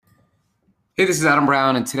Hey, this is Adam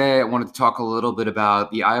Brown, and today I wanted to talk a little bit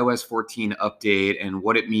about the iOS 14 update and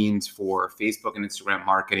what it means for Facebook and Instagram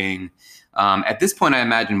marketing. At this point, I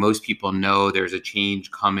imagine most people know there's a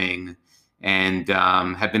change coming and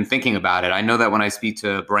have been thinking about it. I know that when I speak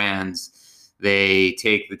to brands, they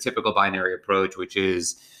take the typical binary approach, which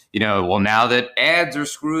is, well, now that ads are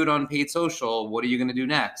screwed on paid social, what are you going to do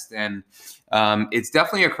next? And it's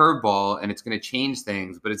definitely a curveball and it's going to change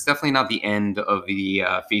things, but it's definitely not the end of the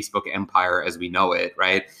Facebook empire as we know it,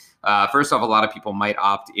 right? First off, a lot of people might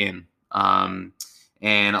opt in.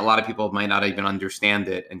 And a lot of people might not even understand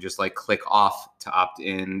it and just like click off to opt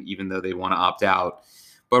in, even though they want to opt out.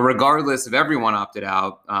 But regardless of everyone opted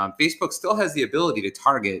out, Facebook still has the ability to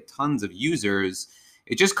target tons of users.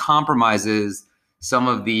 It just compromises some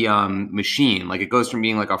of the machine. Like it goes from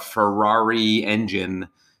being like a Ferrari engine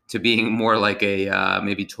to being more like a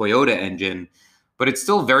maybe Toyota engine, but it's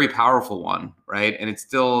still a very powerful one, right? And it's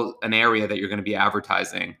still an area that you're going to be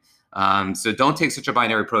advertising. So don't take such a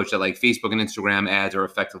binary approach that like Facebook and Instagram ads are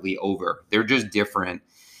effectively over. They're just different.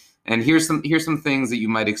 And here's some things that you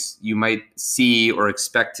might see or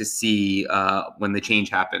expect to see when the change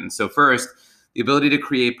happens. So first, the ability to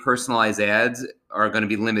create personalized ads are going to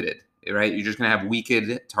be limited, right? You're just going to have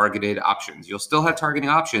weakened targeted options. You'll still have targeting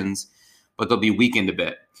options, but they'll be weakened a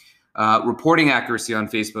bit. Reporting accuracy on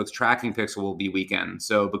Facebook's tracking pixel will be weakened.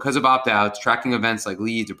 So because of opt-outs, tracking events like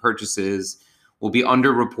leads or purchases will be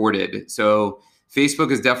underreported. So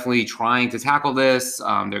Facebook is definitely trying to tackle this.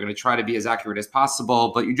 They're going to try to be as accurate as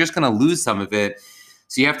possible, but you're just going to lose some of it.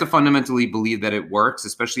 So you have to fundamentally believe that it works,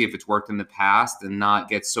 especially if it's worked in the past, and not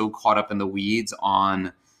get so caught up in the weeds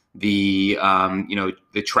on the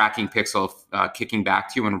tracking pixel kicking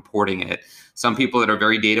back to you and reporting it. Some people that are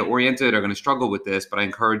very data oriented are going to struggle with this, but I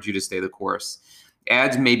encourage you to stay the course.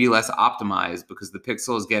 Ads may be less optimized because the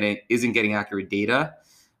pixel isn't getting accurate data,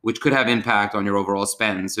 which could have impact on your overall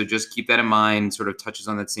spend. So just keep that in mind. Sort of touches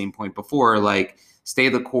on that same point before, like stay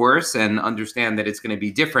the course and understand that it's going to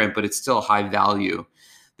be different, but it's still high value.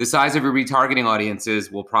 The size of your retargeting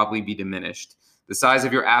audiences will probably be diminished. The size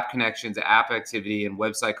of your app connections, app activity, and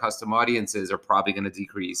website custom audiences are probably going to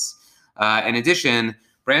decrease. In addition,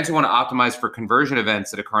 brands who want to optimize for conversion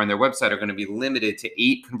events that occur on their website are going to be limited to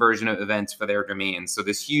 8 conversion events for their domains. So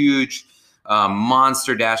this huge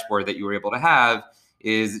monster dashboard that you were able to have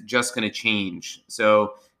is just going to change.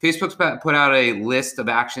 So Facebook's put out a list of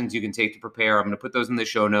actions you can take to prepare. I'm going to put those in the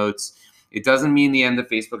show notes. It doesn't mean the end of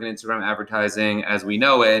Facebook and Instagram advertising as we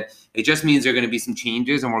know it. It just means there are going to be some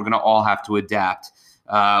changes and we're going to all have to adapt.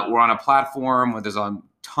 We're on a platform where there's a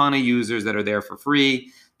ton of users that are there for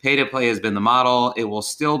free. Pay to play has been the model. It will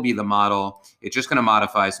still be the model. It's just going to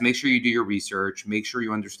modify. So make sure you do your research. Make sure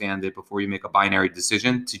you understand it before you make a binary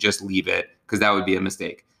decision to just leave it, because that would be a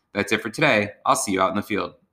mistake. That's it for today. I'll see you out in the field.